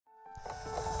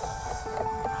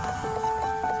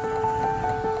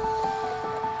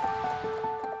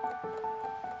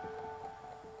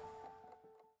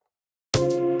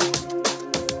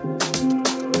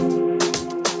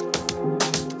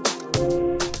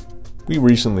We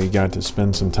recently got to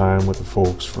spend some time with the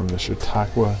folks from the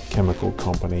Chautauqua Chemical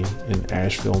Company in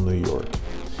Ashville, New York.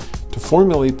 To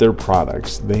formulate their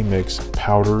products, they mix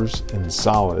powders and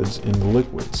solids into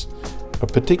liquids. A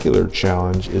particular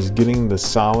challenge is getting the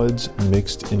solids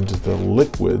mixed into the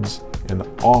liquids and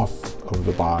off of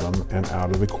the bottom and out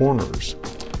of the corners.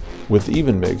 With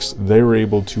EvenMix, they were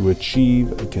able to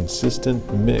achieve a consistent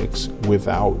mix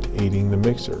without aiding the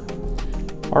mixer.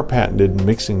 Our patented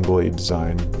mixing blade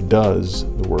design does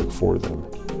the work for them.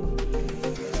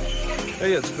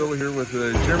 Hey, it's Bill here with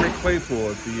Jeremy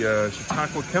Claypool at the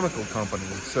Chautauqua Chemical Company.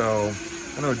 So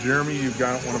I know, Jeremy, you've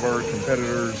got one of our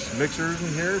competitors' mixers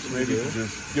in here, so maybe you could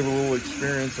just give a little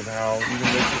experience of how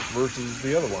EvenMix versus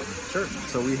the other one. Sure.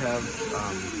 So we have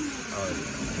a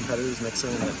competitor's mixer,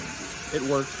 and it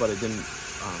worked, but it didn't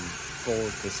pull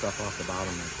the stuff off the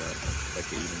bottom like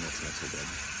the EvenMix mixer did.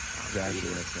 The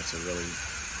EvenMix mixer really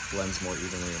blends more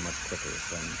evenly and much quicker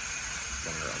than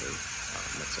our other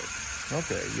mixer.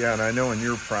 Okay, yeah, and I know in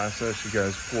your process you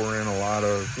guys pour in a lot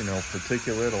of,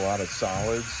 particulate, a lot of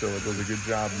solids, so it does a good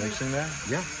job mixing that?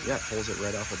 Yeah, it pulls it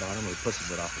right off the bottom, or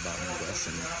pushes it off the bottom, I guess,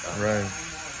 and right.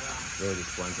 Really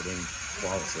just blends it in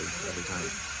flawlessly every time.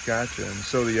 Gotcha. And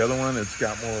so the other one, it's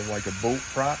got more of like a boat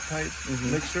prop type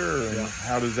mixer, and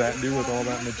how does that do with all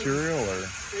that material? Or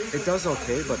it does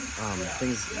okay, but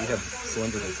we have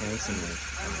cylindrical tanks, and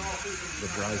the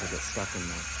dries will get stuck in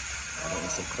I don't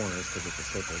want to say corners because it's a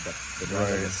staple, but the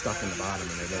dries will get stuck in the bottom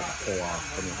and they don't pull off.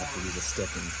 Then you'll have to use a stick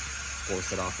and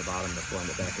force it off the bottom to blend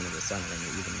it back into the center, and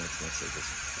the EvenMix mixer just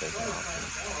pulls it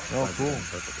off. Oh, cool.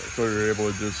 Perfectly. So you're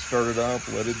able to just start it up,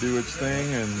 let it do its thing,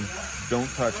 and don't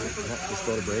touch it. Yeah, just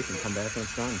go to break and come back when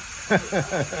it's done.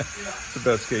 It's the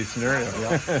best case scenario.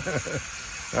 Yeah.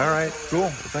 All right, cool.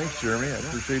 Well, thanks, Jeremy. I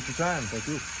appreciate your time. Thank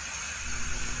you.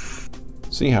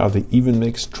 See how the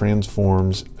EvenMix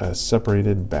transforms a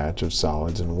separated batch of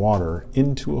solids and water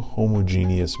into a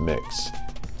homogeneous mix.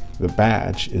 The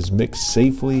batch is mixed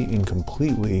safely and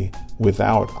completely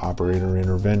without operator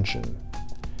intervention.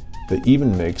 The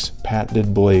EvenMix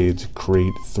patented blades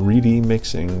create 3D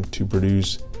mixing to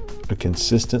produce a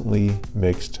consistently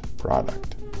mixed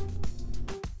product.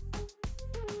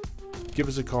 Give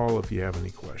us a call if you have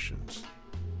any questions.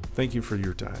 Thank you for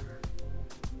your time.